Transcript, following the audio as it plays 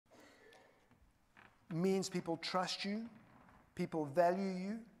means people trust you, people value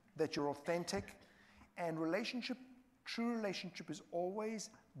you, that you're authentic, and true relationship is always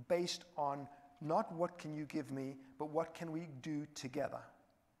based on not what can you give me, but what can we do together,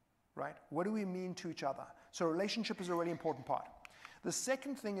 right? What do we mean to each other? So relationship is a really important part. The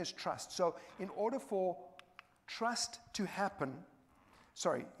second thing is trust. So in order for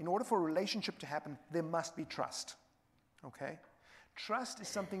in order for a relationship to happen, there must be trust, okay? Trust is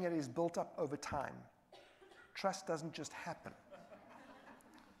something that is built up over time. Trust doesn't just happen.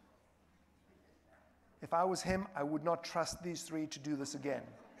 If I was him, I would not trust these three to do this again,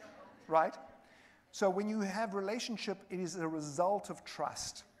 right? So when you have relationship, it is a result of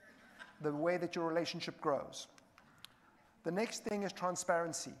trust, the way that your relationship grows. The next thing is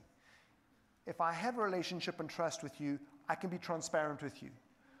transparency. If I have a relationship and trust with you, I can be transparent with you.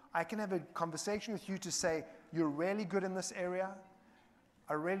 I can have a conversation with you to say, you're really good in this area.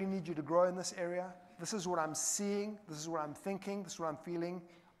 I really need you to grow in this area. This is what I'm seeing. This is what I'm thinking. This is what I'm feeling.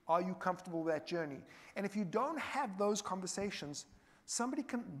 Are you comfortable with that journey? And if you don't have those conversations, somebody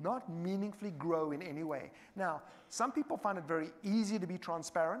can not meaningfully grow in any way. Now, some people find it very easy to be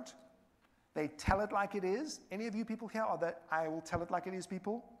transparent. They tell it like it is. Any of you people here are that I will tell it like it is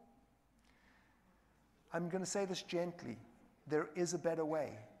people? I'm going to say this gently. There is a better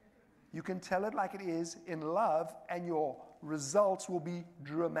way. You can tell it like it is in love, and your results will be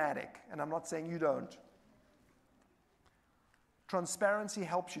dramatic. And I'm not saying you don't. Transparency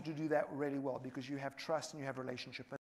helps you to do that really well because you have trust and you have relationship.